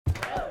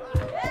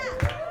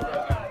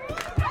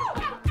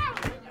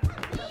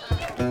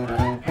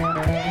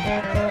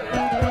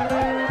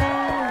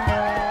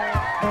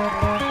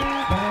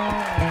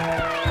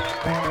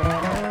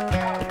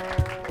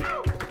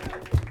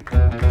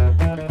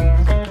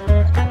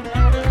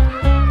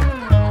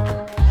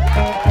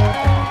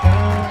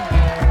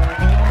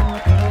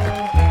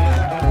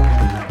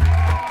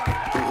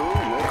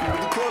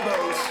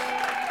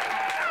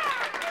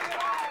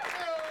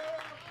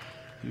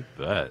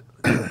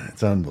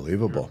It's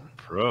unbelievable.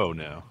 Pro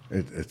now.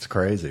 It's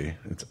crazy.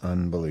 It's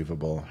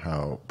unbelievable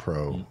how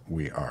pro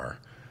we are.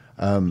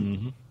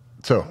 Mm-hmm.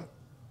 So,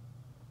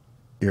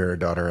 your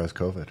daughter has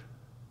COVID.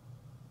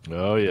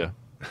 Oh yeah,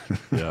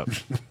 yeah,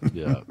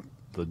 yeah.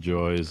 The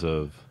joys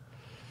of,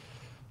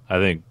 I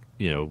think,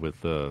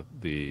 with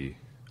the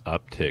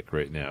uptick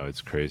right now,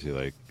 it's crazy.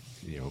 Like,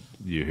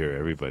 you hear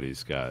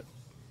everybody's got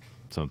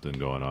something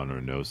going on or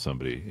knows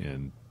somebody,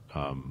 and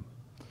um,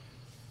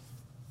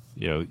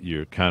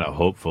 you're kind of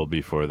hopeful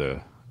before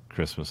the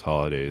Christmas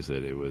holidays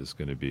that it was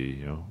going to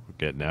be, we're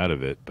getting out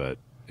of it, but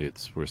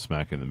we're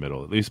smack in the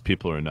middle. At least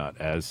people are not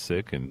as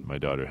sick, and my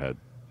daughter had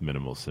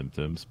minimal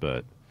symptoms,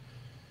 but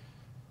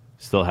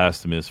still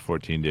has to miss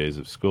 14 days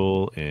of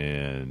school,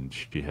 and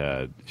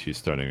she's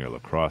starting her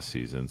lacrosse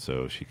season,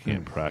 so she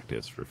can't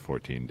practice for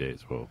 14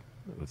 days. Well,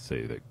 let's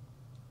say like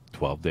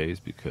 12 days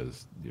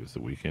because there was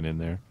the weekend in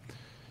there.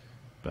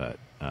 But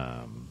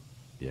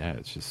yeah,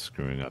 it's just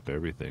screwing up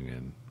everything,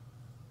 and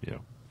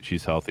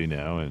she's healthy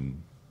now,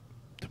 and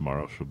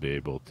tomorrow she'll be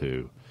able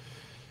to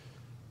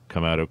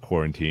come out of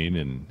quarantine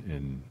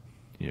and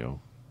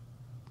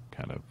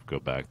kind of go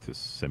back to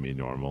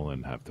semi-normal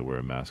and have to wear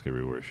a mask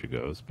everywhere she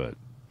goes. But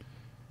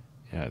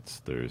yeah,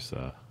 it's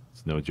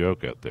no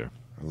joke out there.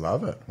 I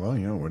love it. Well,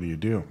 what do you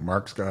do?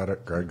 Mark's got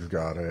it. Greg's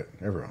got it.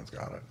 Everyone's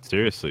got it.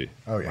 Seriously.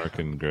 Oh, yeah. Mark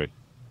and Greg.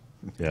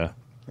 Yeah.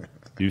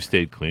 You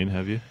stayed clean,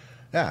 have you?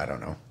 Yeah, I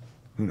don't know.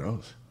 Who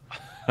knows?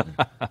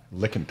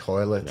 Licking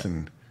toilets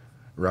and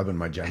rubbing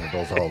my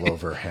genitals all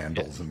over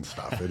handles and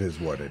stuff. It is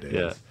what it is.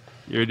 Yeah.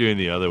 You're doing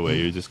the other way.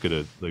 You're just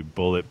going to like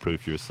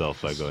bulletproof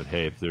yourself by going,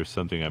 hey, if there's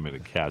something I'm going to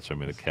catch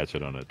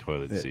it on a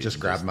toilet seat. Just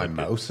grab my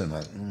mouse and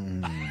like,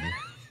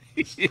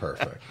 it's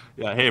perfect.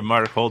 Yeah. Hey,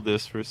 Mark, hold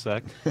this for a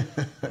sec.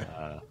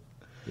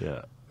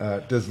 Yeah.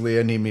 Does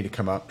Leah need me to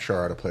come up, show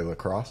her how to play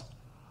lacrosse?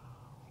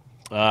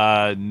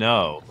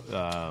 No.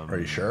 Are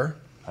you sure?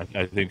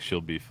 I think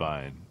she'll be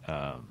fine.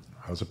 I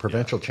was a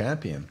provincial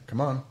champion.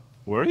 Come on.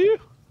 Were you?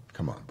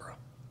 Come on, bro.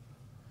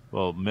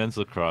 Well, men's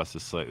lacrosse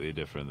is slightly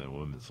different than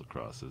women's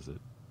lacrosse, is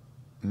it?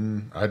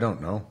 I don't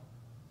know.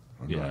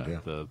 I have no Yeah,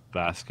 idea. the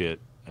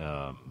basket,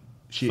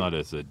 it's not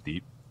as a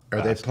deep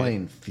Are they basket.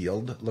 playing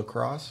field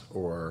lacrosse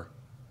or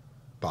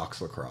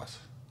box lacrosse?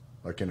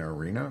 Like in an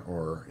arena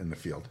or in the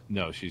field?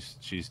 No, she's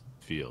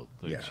field.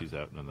 Like Yeah. she's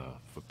out on the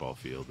football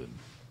field, and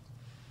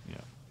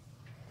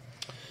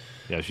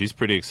yeah, she's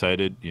pretty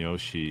excited.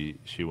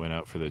 She went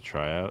out for the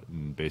tryout,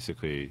 and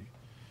basically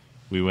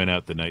we went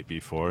out the night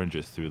before and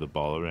just threw the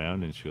ball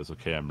around, and she goes,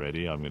 okay, I'm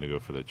ready. I'm going to go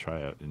for the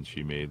tryout. And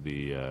she made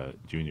the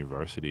junior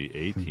varsity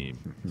A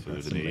team. So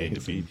there's an A and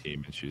a B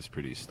team, and she's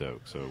pretty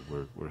stoked. So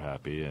we're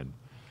happy, and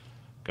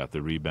got the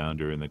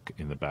rebounder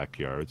in the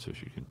backyard so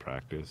she can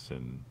practice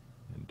and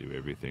do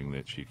everything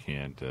that she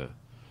can to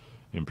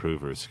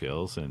improve her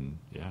skills. And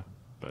yeah,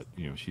 but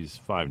she's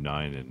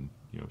 5'9", and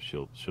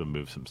she'll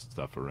move some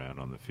stuff around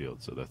on the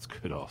field, so that's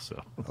good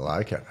also. I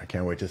like it. I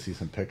can't wait to see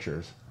some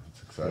pictures.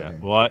 It's exciting.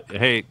 Yeah. Well,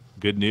 hey,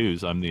 good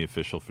news. I'm the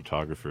official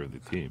photographer of the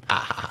team.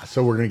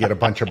 So we're going to get a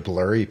bunch of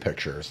blurry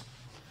pictures.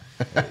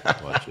 Hey,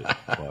 watch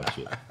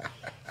it.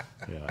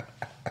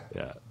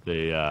 Yeah,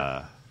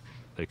 yeah.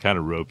 They kind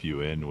of rope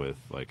you in with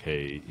like,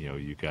 hey,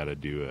 you got to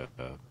do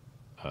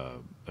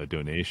a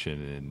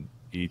donation, and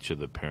each of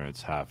the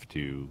parents have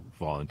to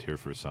volunteer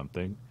for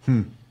something.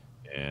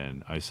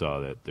 And I saw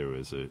that there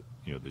was the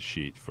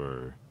sheet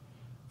for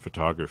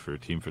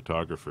team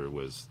photographer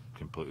was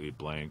completely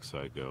blank. So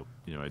I go,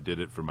 I did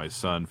it for my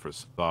son for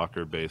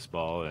soccer,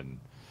 baseball, and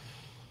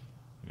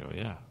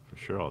yeah, for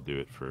sure I'll do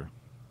it for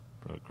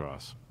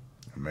lacrosse.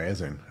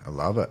 Amazing. I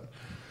love it.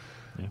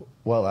 Yeah.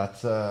 Well,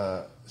 that's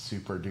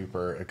super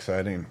duper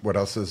exciting. What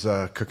else is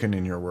cooking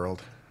in your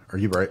world? Are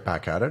you right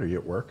back at it? Are you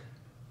at work?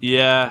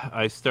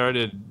 Yeah,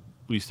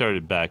 we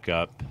started back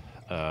up.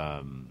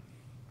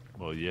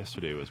 Well,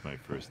 yesterday was my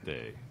first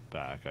day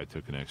back. I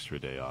took an extra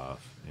day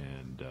off,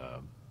 and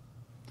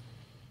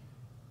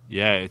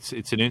yeah, it's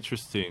an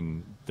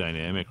interesting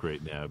dynamic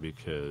right now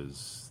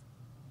because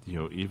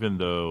even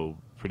though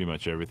pretty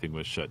much everything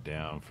was shut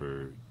down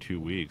for 2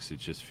 weeks, it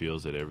just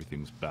feels that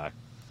everything's back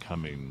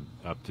coming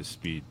up to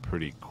speed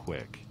pretty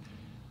quick.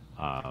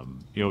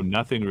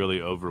 Nothing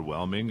really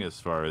overwhelming as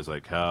far as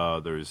like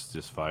how there's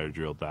this fire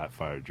drill, that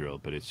fire drill,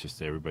 but it's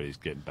just everybody's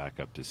getting back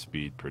up to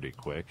speed pretty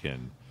quick,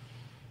 and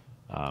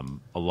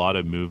a lot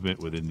of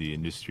movement within the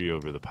industry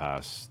over the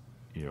past,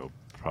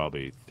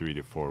 probably 3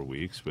 to 4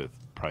 weeks with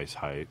price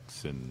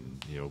hikes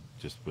and,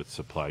 just with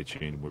supply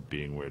chain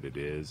being where it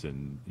is,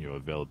 and,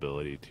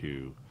 availability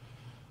to,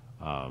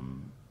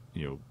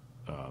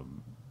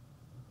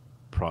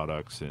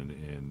 products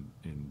and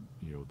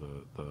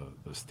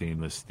the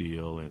stainless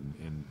steel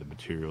and the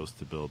materials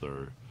to build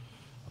our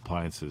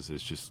appliances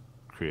has just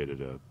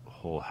created a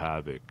whole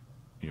havoc,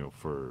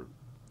 for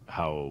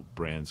how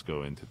brands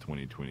go into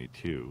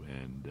 2022.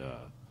 And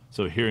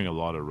so hearing a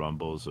lot of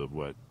rumbles of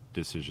what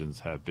decisions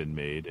have been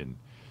made, and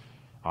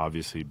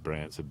obviously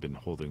brands have been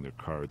holding their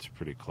cards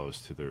pretty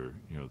close to their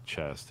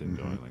chest and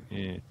going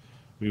like,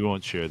 we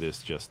won't share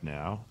this just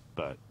now,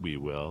 but we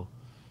will.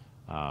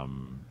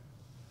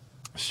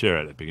 share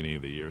at the beginning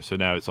of the year. So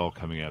now it's all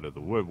coming out of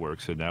the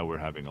woodwork. So now we're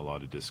having a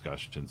lot of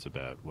discussions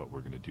about what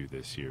we're going to do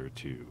this year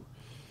to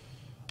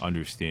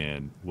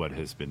understand what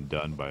has been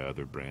done by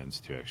other brands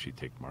to actually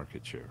take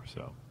market share.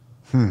 So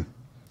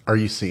Are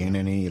you seeing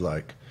any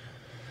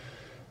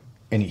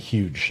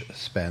huge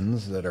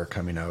spends that are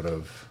coming out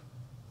of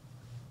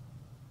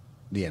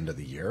the end of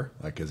the year?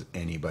 Like, is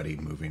anybody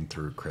moving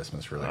through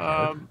Christmas really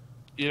hard?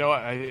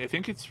 I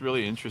think it's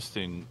really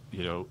interesting.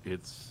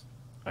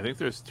 I think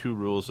there's two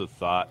rules of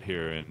thought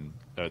here, and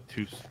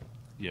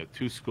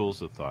two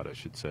schools of thought, I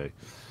should say.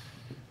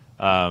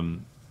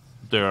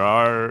 There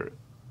are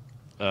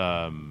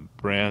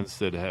brands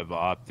that have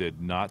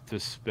opted not to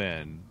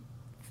spend,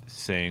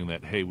 saying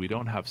that, hey, we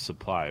don't have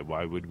supply.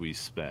 Why would we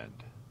spend?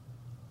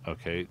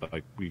 Okay,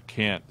 like we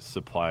can't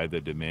supply the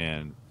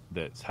demand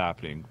that's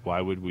happening. Why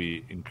would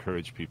we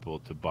encourage people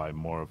to buy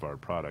more of our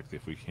product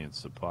if we can't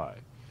supply?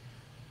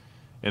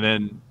 And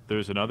then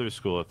there's another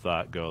school of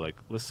thought go like,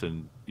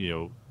 listen,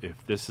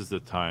 if this is the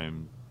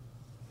time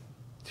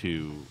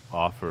to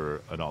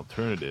offer an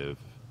alternative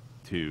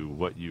to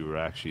what you were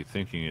actually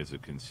thinking as a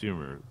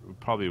consumer, we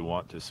probably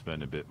want to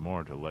spend a bit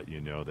more to let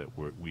you know that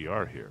we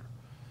are here.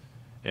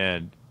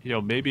 And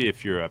maybe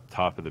if you're up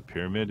top of the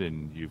pyramid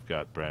and you've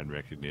got brand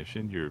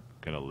recognition, you're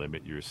going to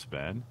limit your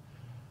spend.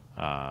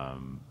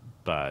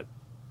 But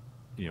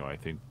I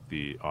think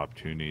the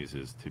opportunities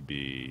is to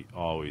be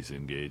always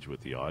engaged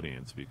with the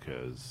audience,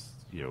 because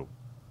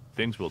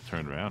things will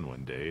turn around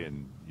one day,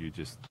 and you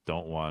just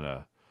don't want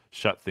to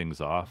shut things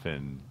off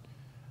and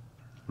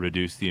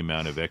reduce the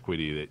amount of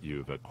equity that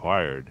you've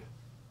acquired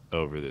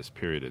over this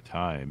period of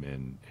time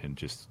and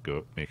just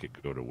make it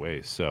go to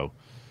waste. So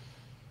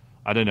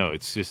I don't know.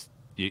 It's just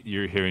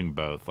you're hearing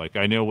both. Like,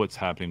 I know what's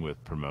happening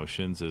with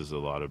promotions is a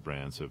lot of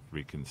brands have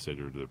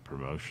reconsidered the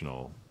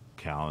promotional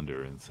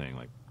calendar and saying,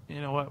 like, you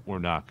know what, we're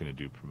not going to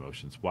do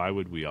promotions. Why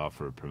would we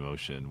offer a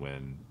promotion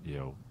when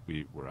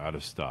we're out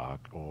of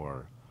stock,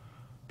 or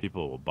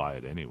people will buy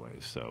it anyway?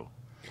 So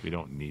we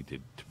don't need to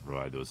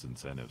provide those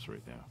incentives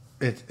right now.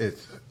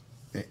 It's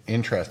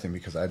interesting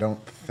because I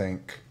don't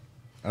think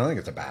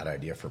it's a bad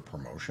idea for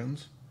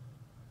promotions,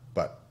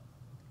 but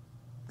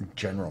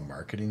general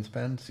marketing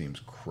spend seems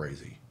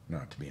crazy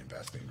not to be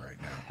investing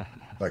right now.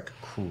 Like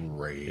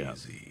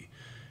crazy.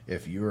 Yeah.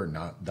 If you are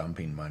not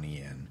dumping money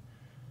in,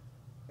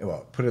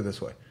 well, put it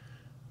this way.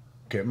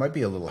 Okay, it might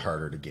be a little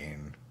harder to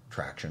gain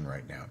traction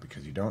right now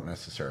because you don't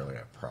necessarily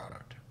have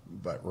product.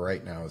 But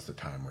right now is the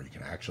time where you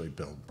can actually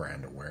build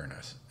brand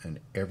awareness. And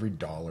every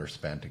dollar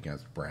spent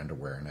against brand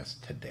awareness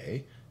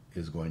today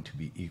is going to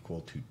be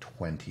equal to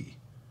 20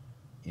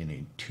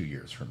 in 2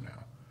 years from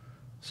now.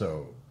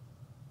 So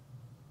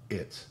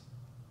it's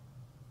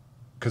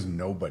because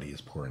nobody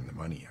is pouring the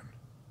money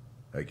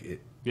in. Like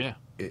it. Yeah.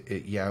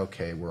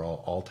 Okay, we're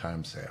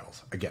all-time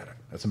sales. I get it.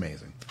 That's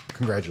amazing.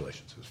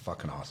 Congratulations. It was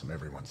fucking awesome.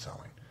 Everyone's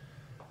selling.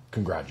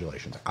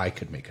 Congratulations. I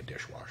could make a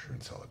dishwasher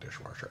and sell a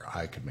dishwasher.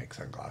 I could make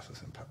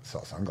sunglasses and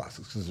sell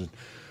sunglasses because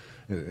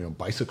there's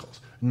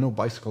bicycles. No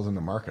bicycles in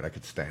the market. I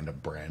could stand a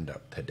brand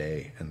up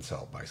today and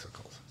sell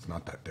bicycles. It's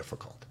not that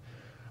difficult.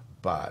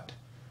 But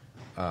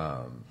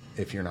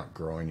if you're not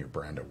growing your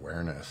brand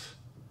awareness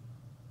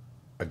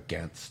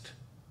against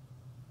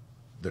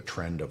the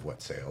trend of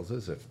what sales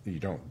is, if you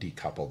don't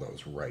decouple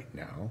those right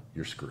now,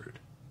 you're screwed.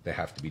 They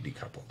have to be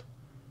decoupled.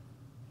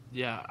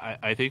 Yeah,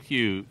 I think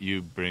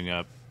you bring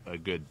up a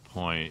good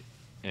point.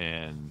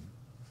 And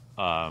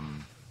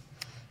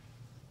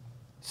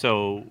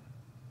so,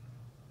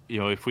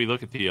 if we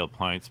look at the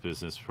appliance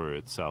business for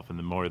itself and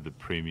the more the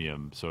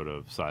premium sort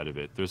of side of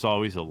it, there's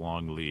always a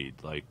long lead.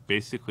 Like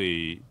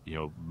basically,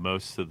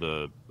 most of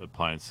the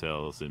appliance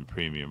sales in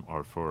premium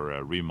are for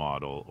a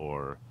remodel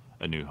or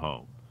a new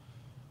home.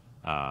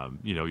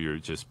 You're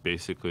just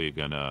basically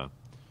gonna,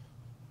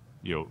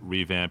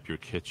 revamp your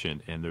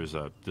kitchen, and there's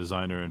a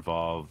designer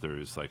involved.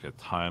 There's like a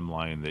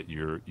timeline that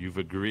you've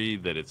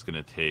agreed that it's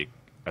going to take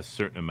a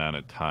certain amount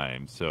of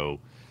time. So,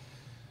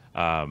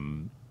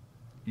 and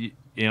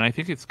I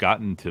think it's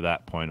gotten to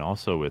that point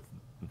also with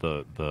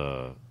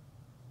the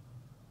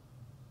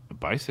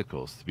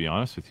bicycles. To be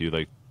honest with you,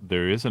 like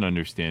there is an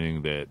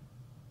understanding that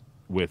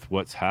with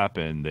what's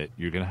happened that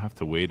you're going to have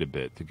to wait a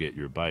bit to get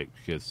your bike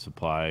because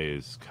supply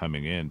is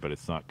coming in, but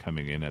it's not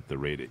coming in at the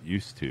rate it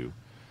used to.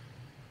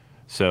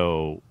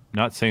 So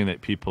not saying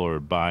that people are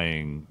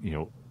buying,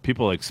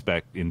 people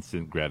expect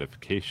instant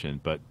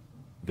gratification, but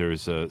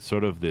there's a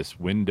sort of this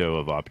window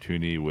of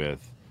opportunity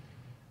with,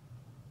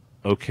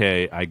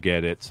 okay, I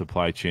get it.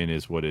 Supply chain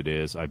is what it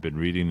is. I've been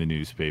reading the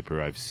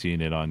newspaper. I've seen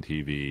it on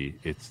TV.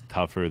 It's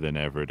tougher than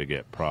ever to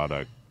get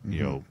product,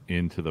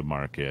 into the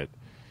market.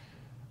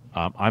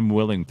 I'm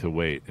willing to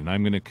wait, and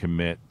I'm going to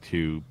commit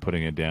to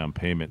putting a down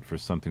payment for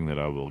something that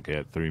I will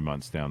get 3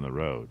 months down the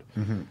road.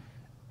 Mm-hmm.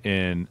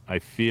 And I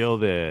feel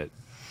that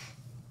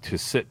to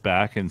sit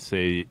back and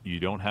say you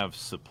don't have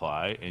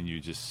supply and you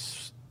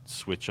just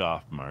switch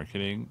off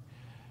marketing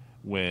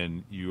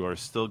when you are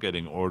still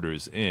getting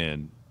orders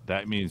in,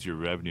 that means your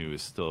revenue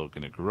is still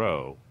going to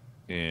grow.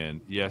 And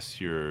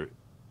yes, your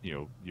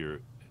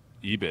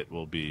EBIT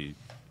will be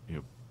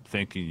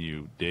thanking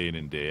you day in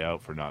and day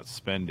out for not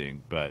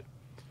spending, but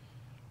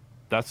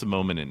that's a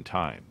moment in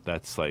time.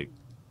 That's like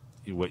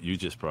what you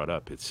just brought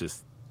up. It's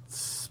just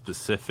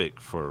specific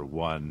for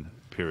one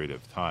period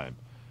of time.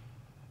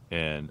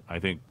 And I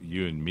think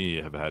you and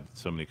me have had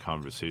so many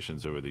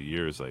conversations over the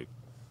years. Like,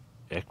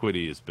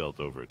 equity is built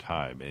over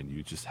time, and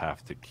you just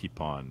have to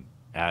keep on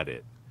at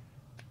it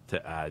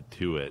to add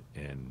to it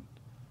and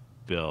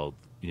build,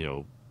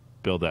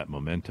 build that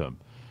momentum.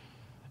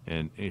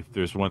 And if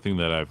there's one thing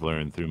that I've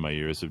learned through my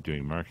years of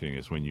doing marketing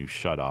is when you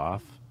shut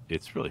off,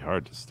 it's really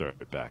hard to start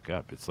it back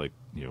up. It's like,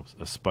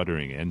 a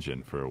sputtering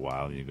engine for a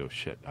while, and you go,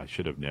 shit, I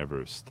should have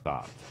never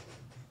stopped.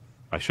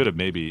 I should have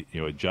maybe,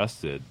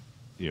 adjusted,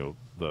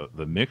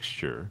 the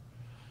mixture,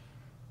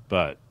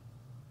 but,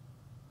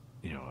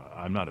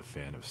 I'm not a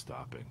fan of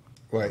stopping.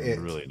 Well,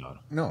 I'm really not.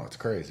 no, it's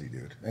crazy,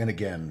 dude. And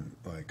again,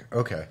 like,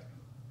 okay,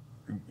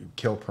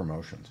 kill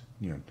promotions,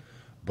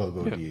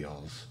 BOGO Yeah.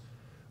 deals.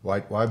 Why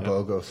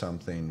BOGO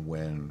something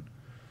when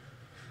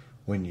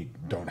you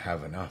don't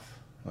have enough?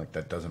 Like,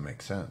 that doesn't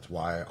make sense.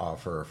 Why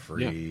offer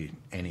free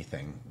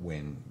anything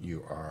when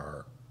you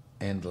are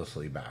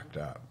endlessly backed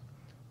up?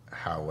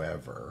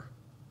 However,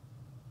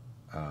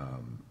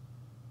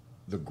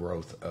 the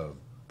growth of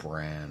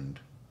brand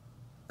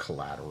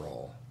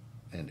collateral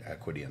and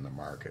equity in the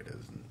market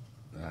is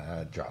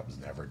job's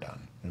never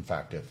done. In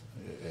fact, if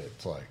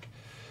it's like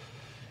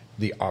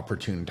the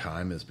opportune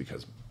time is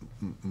because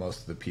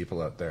most of the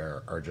people out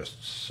there are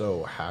just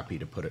so happy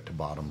to put it to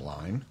bottom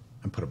line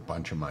and put a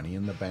bunch of money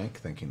in the bank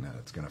thinking that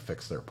it's going to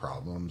fix their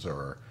problems,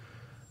 or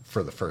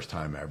for the first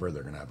time ever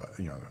they're going to have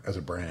as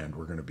a brand,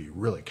 we're going to be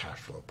really cash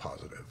flow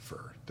positive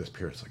for this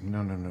period. It's like,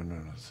 no,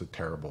 it's a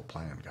terrible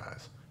plan,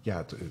 guys.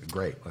 Yeah, it's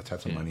great, let's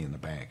have some money in the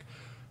bank.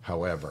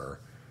 However,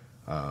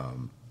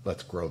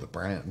 let's grow the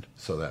brand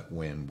so that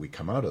when we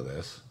come out of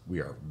this, we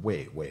are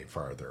way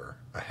farther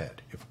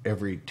ahead. If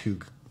every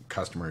 2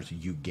 customers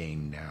you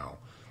gain now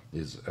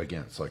is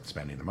against like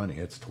spending the money,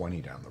 it's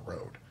 20 down the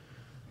road,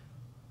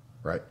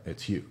 right?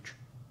 It's huge.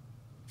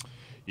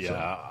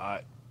 Yeah,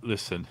 So,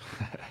 listen,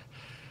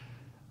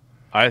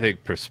 I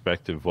think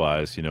perspective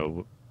wise,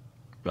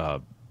 uh,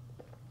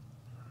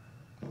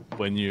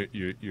 when you're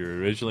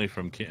originally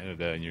from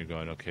Canada and you're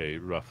going, okay,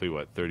 roughly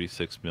what,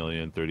 36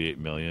 million, 38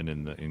 million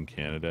in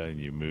Canada, and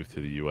you move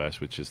to the US,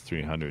 which is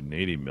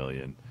 380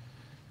 million,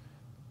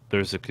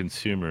 there's a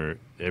consumer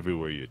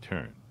everywhere you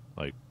turn.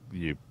 Like,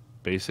 you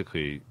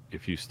basically,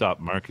 if you stop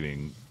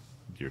marketing,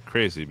 you're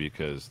crazy,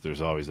 because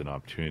there's always an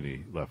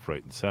opportunity left,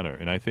 right, and center.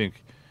 And I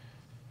think,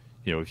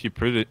 if you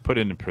put it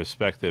in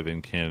perspective,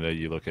 in Canada,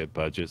 you look at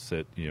budgets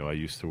that, I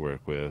used to work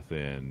with,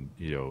 and,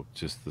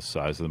 just the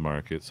size of the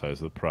market,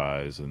 size of the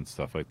prize, and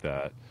stuff like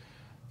that.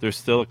 There's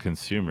still a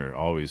consumer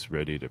always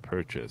ready to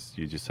purchase.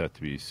 You just have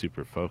to be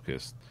super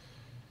focused.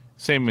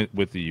 Same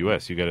with the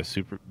U.S. You got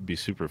to be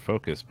super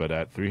focused, but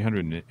at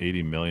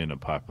 380 million of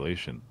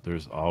population,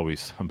 there's always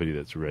somebody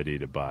that's ready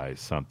to buy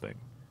something.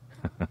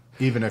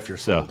 even if you're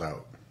So, sold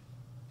out.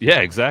 yeah,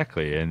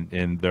 exactly.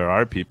 And there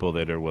are people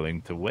that are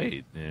willing to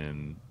wait.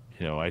 And,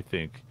 I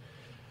think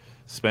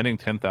spending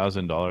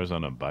 $10,000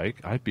 on a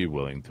bike, I'd be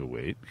willing to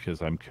wait, because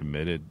I'm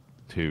committed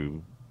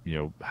to,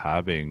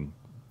 having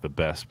the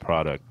best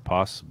product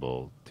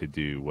possible to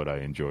do what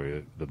I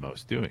enjoy the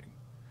most doing.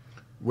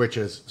 Which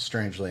is,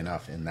 strangely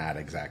enough, in that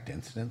exact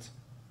instance,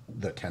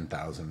 the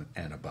 10,000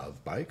 and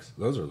above bikes,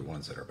 those are the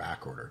ones that are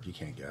back ordered. You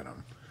can't get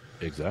them.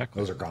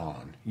 Exactly. Those are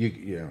gone.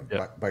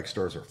 Yep. Bike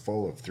stores are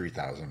full of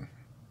 $3,000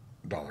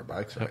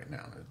 bikes right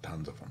now. There's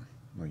tons of them.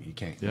 Like, you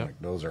can't. Yep.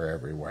 Like, those are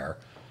everywhere.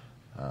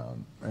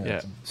 And Yeah.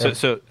 it's-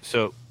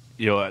 So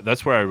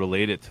that's where I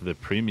relate it to the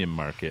premium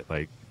market.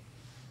 Like,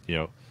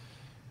 you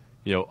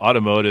know,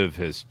 automotive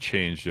has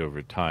changed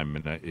over time,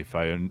 and if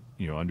I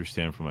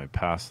understand from my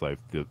past life,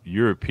 the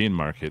European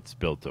market's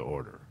built to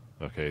order.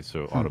 Okay,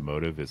 so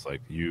automotive is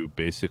like, you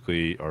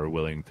basically are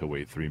willing to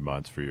wait 3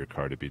 months for your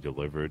car to be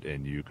delivered,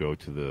 and you go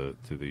to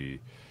the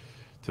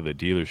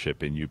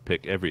dealership and you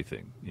pick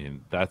everything.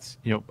 And that's,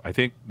 I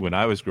think when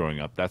I was growing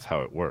up, that's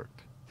how it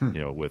worked.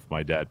 With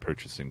my dad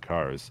purchasing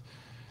cars.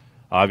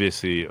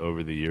 Obviously,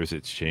 over the years,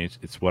 it's changed.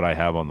 It's what I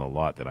have on the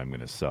lot that I'm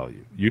going to sell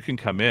you. You can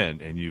come in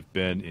and you've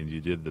been and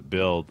you did the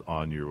build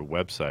on your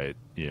website,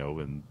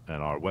 and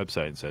our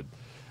website, and said,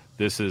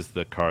 this is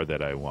the car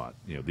that I want.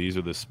 These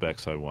are the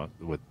specs I want,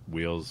 with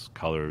wheels,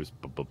 colors,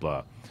 blah, blah,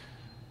 blah.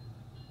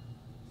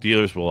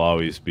 Dealers will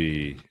always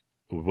be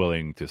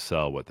willing to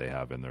sell what they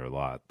have in their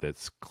lot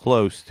that's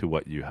close to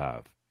what you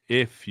have.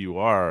 If you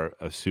are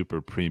a super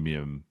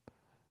premium,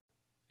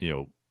 you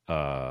know,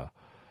 uh,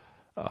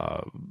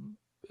 uh,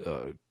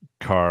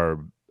 car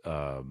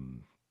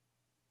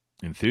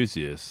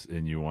enthusiast,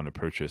 and you want to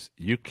purchase,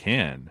 you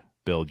can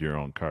build your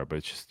own car, but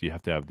it's just, you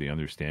have to have the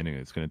understanding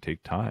that it's going to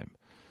take time.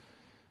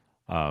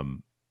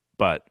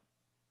 But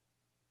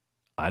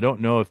I don't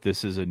know if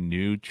this is a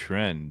new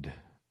trend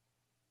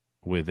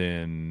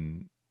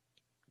within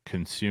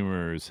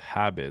consumers'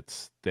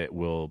 habits that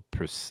will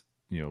persist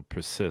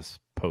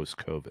post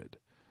COVID.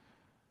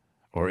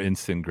 or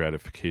instant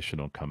gratification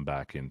will come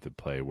back into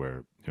play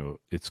where,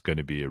 it's going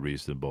to be a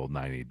reasonable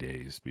 90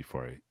 days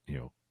before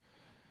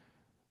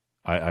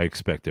I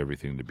expect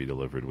everything to be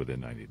delivered within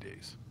 90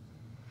 days.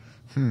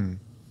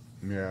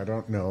 Yeah, I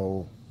don't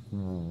know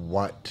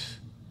what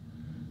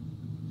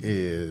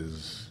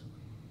is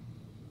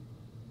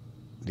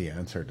the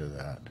answer to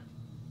that,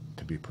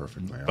 to be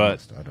perfectly But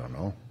honest. I don't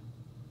know.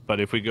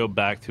 if we go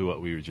back to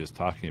what we were just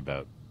talking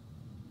about,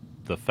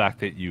 the fact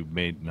that you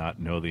may not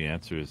know the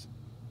answers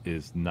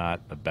is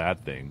not a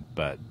bad thing,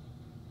 but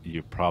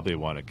you probably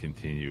want to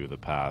continue the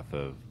path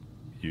of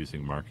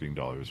using marketing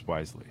dollars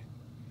wisely.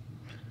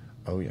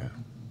 Oh, yeah.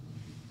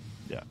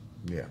 Yeah.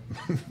 Yeah.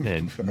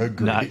 And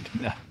Agreed.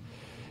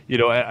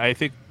 I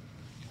think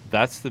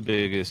that's the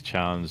biggest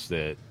challenge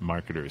that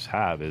marketers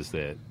have, is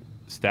that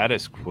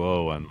status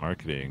quo on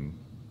marketing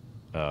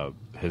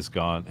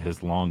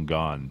has long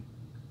gone.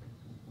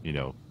 You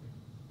know,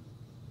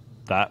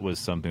 that was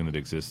something that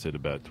existed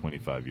about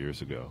 25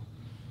 years ago.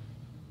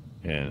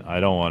 And I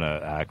don't want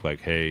to act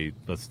like, hey,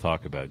 let's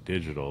talk about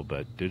digital,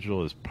 but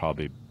digital is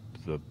probably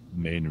the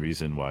main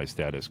reason why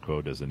status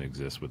quo doesn't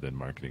exist within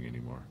marketing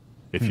anymore.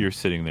 If you're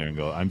sitting there and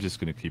go, I'm just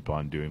going to keep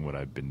on doing what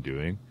I've been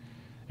doing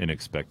and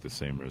expect the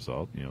same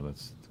result,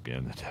 that's,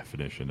 again, the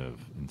definition of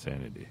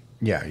insanity.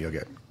 Yeah, you'll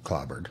get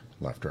clobbered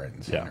left, right,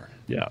 and Yeah. center.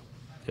 Yeah.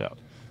 Yeah.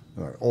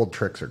 Old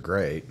tricks are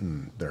great,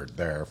 and they're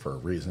there for a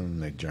reason.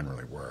 They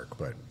generally work,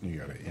 but you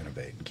got to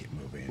innovate and keep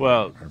moving.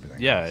 Well, and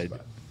everything yeah. else,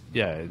 but-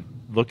 Yeah.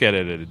 Look at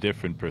it at a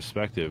different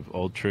perspective.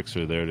 Old tricks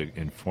are there to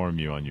inform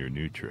you on your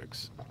new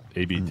tricks.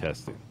 A/B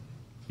testing.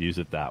 Use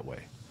it that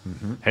way.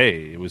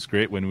 Hey, it was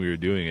great when we were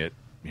doing it,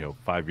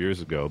 5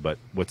 years ago, but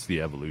what's the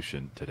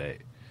evolution today?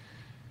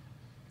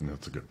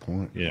 That's a good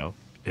point.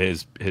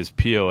 Is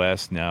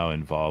POS now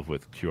involved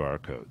with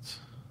QR codes?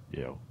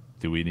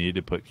 Do we need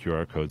to put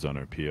QR codes on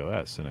our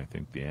POS? And I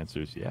think the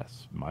answer is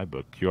yes. In my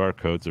book, QR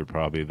codes are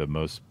probably the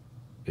most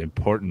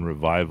important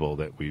revival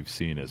that we've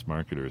seen as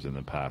marketers in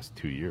the past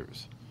 2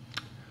 years.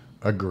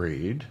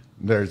 Agreed.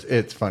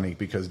 It's funny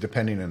because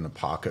depending on the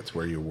pockets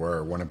where you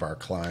were, one of our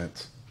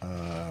clients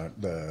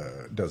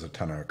does a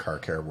ton of car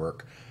care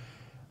work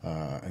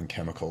and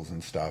chemicals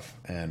and stuff,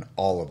 and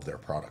all of their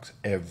products,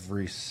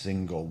 every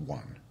single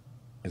one,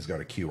 has got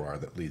a QR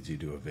that leads you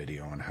to a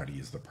video on how to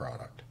use the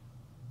product.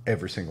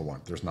 Every single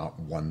one. There's not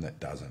one that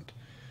doesn't.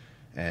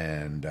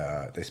 And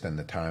they spend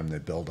the time, they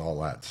build all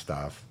that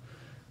stuff.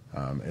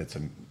 It's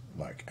an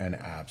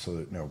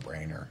absolute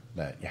no-brainer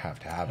that you have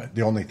to have it.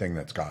 The only thing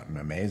that's gotten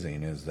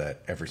amazing is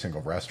that every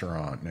single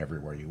restaurant and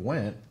everywhere you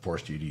went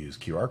forced you to use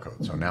QR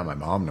codes. So now my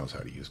mom knows how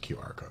to use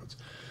QR codes,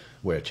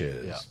 which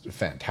is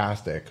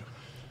fantastic.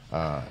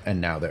 And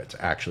now that's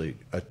actually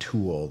a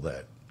tool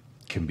that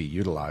can be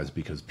utilized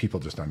because people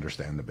just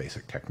understand the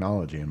basic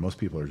technology, and most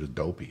people are just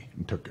dopey.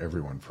 It took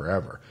everyone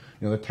forever.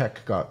 The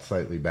tech got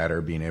slightly better,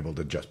 being able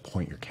to just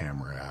point your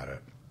camera at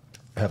it,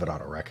 have it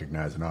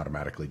auto-recognize and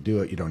automatically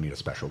do it. You don't need a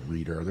special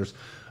reader. There's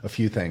a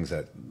few things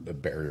that the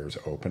barriers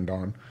opened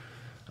on.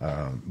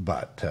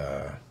 But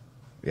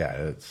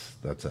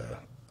that's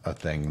a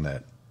thing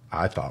that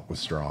I thought was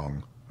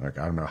strong. Like,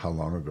 I don't know how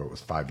long ago, it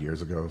was 5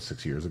 years ago,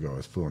 6 years ago, I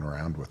was fooling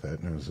around with it,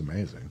 and it was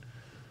amazing.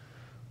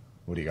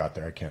 What do you got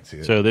there? I can't see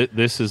it. So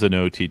this is an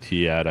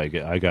OTT ad. I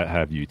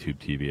have YouTube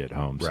TV at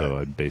home, Right. So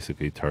I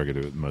basically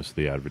targeted most of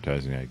the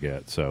advertising I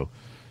get. So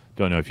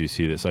don't know if you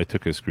see this. I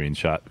took a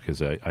screenshot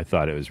because I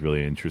thought it was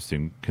really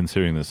interesting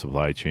considering the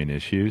supply chain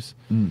issues.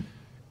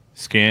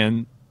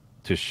 Scan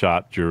to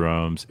shop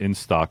Jerome's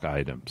in-stock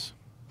items.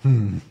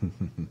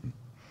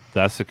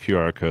 That's the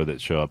QR code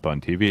that show up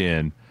on TV.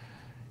 And,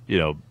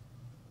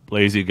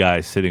 lazy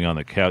guy sitting on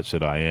the couch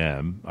that I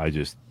am, I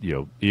just,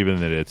 even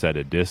that it's at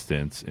a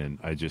distance, and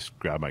I just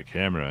grabbed my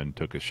camera and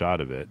took a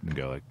shot of it and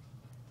go like,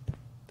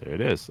 there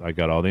it is. I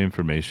got all the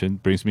information.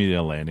 Brings me to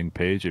a landing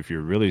page. If you're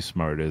really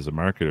smart as a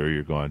marketer,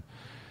 you're going,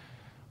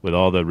 with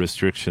all the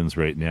restrictions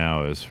right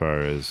now as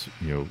far as,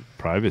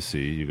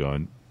 privacy, you're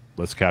going,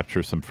 let's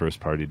capture some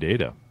first-party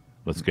data.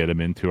 Let's get them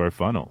into our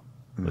funnel.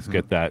 Let's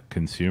get that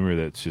consumer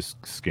that's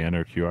just scan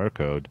our QR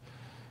code,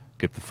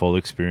 get the full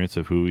experience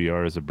of who we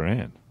are as a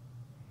brand.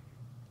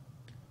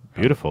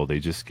 Beautiful. They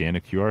just scan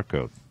a QR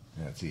code.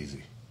 Yeah, it's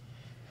easy.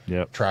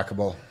 Yep.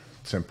 Trackable,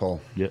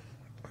 simple. Yep.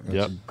 It's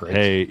Yep. great-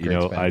 Hey,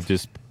 great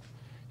spend.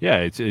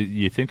 it's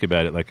you think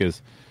about it like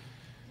as,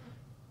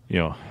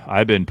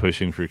 I've been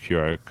pushing for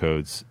QR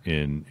codes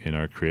in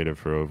our creative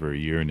for over a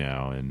year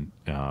now, and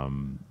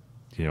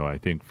I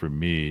think for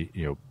me,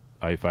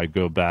 if I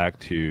go back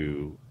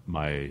to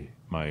my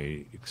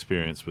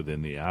experience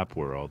within the app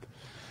world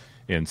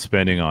and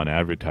spending on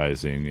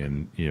advertising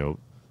and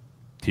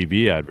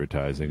TV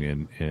advertising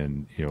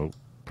and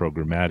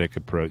programmatic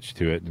approach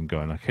to it, and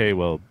going like, hey,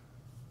 well,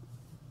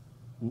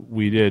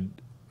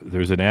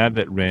 there's an ad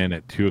that ran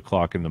at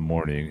 2:00 in the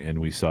morning, and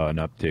we saw an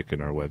uptick in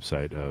our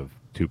website of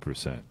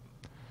 2%.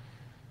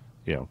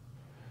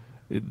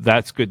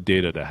 That's good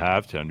data to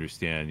have to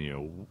understand,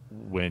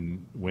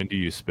 when do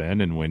you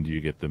spend and when do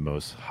you get the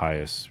most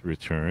highest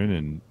return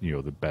and,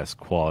 the best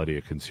quality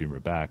of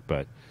consumer back.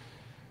 But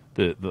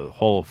the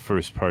whole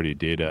first party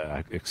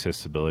data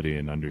accessibility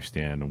and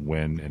understand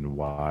when and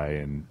why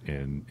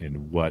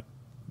and what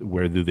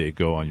where do they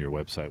go on your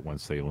website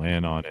once they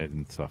land on it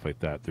and stuff like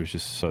that. There's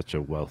just such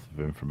a wealth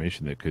of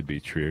information that could be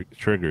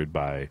triggered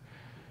by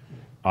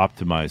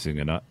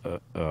optimizing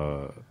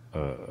a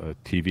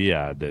TV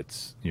ad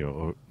that's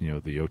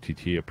the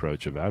OTT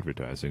approach of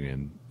advertising,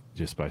 and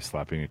just by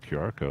slapping a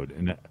QR code.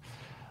 And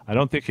I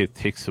don't think it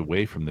takes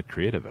away from the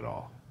creative at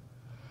all.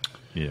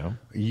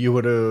 You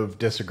would have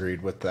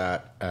disagreed with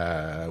that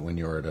when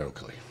you were at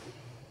Oakley.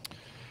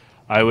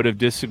 I would have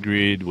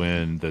disagreed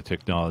when the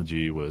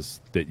technology was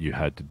that you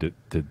had to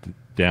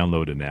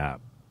download an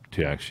app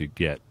to actually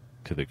get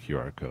to the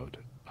QR code.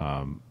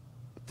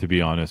 To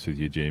be honest with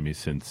you, Jamie,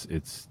 since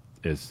it's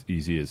as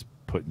easy as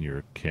putting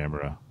your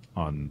camera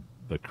on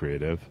the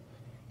creative,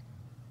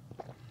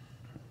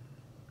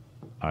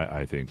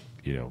 I think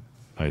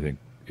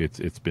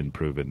it's been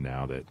proven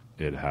now that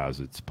it has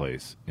its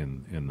place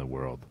in the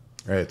world.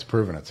 It's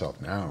proven itself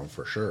now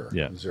for sure.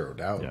 Yeah. Zero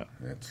doubt. Yeah.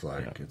 It's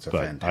like it's a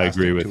But fantastic I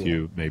agree with tool.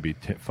 you. Maybe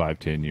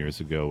 5-10 years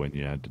ago, when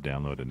you had to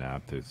download an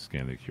app to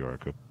scan the QR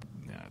code,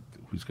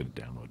 who's going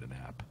to download an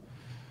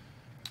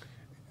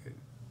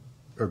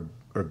app?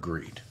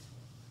 Agreed.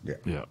 Yeah.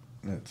 Yeah.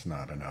 It's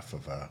not enough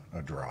of a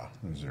draw.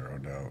 Zero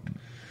doubt.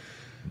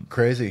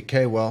 Crazy.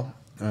 Okay. Well,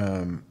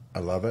 I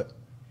love it.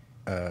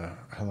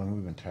 How long have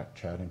we been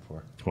chatting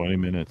for? 20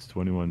 minutes,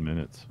 21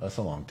 minutes. That's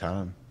a long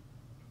time.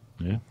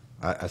 Yeah.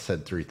 I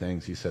said 3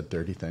 things. You said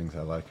 30 things.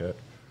 I like it.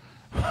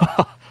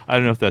 I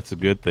don't know if that's a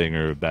good thing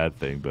or a bad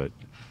thing, but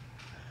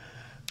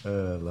I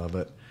love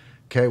it.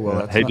 Okay. Well,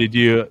 that's hey,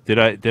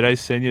 did I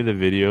send you the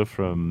video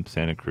from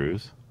Santa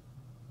Cruz?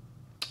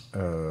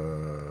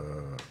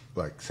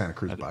 like Santa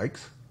Cruz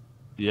bikes.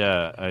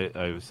 Yeah,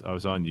 I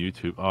was on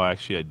YouTube. Oh,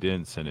 actually, I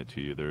didn't send it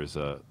to you.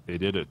 They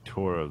did a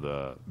tour of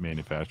the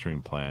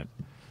manufacturing plant,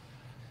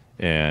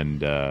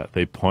 and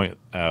they point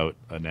out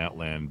an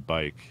Outland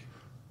bike.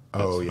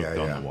 That's Oh hooked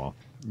yeah, on the wall.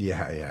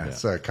 yeah.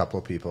 So a couple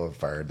of people have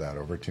fired that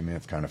over to me.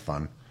 It's kind of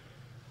fun.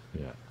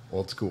 Yeah,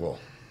 Old school.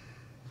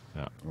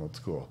 yeah. Old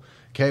school.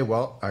 Okay,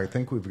 well, I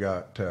think we've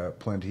got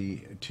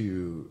plenty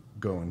to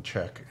go and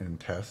check and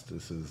test.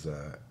 This is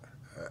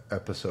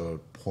episode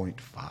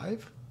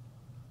 0.5.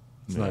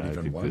 It's not I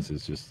even think one. this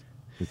is just.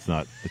 It's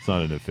not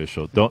an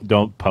official.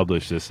 Don't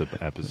publish this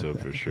episode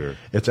for sure.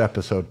 It's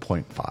episode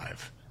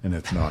 0.5, and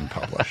it's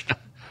non-published.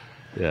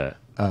 Yeah.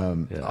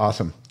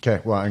 Awesome.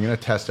 Okay, well, I'm going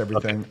to test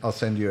everything. Okay. I'll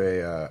send you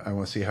I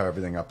want to see how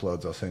everything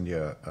uploads. I'll send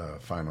you a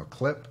final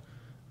clip,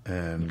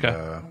 and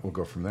we'll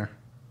go from there.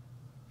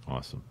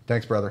 Awesome.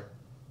 Thanks, brother.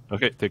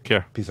 Okay, take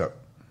care. Peace out.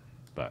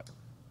 Bye.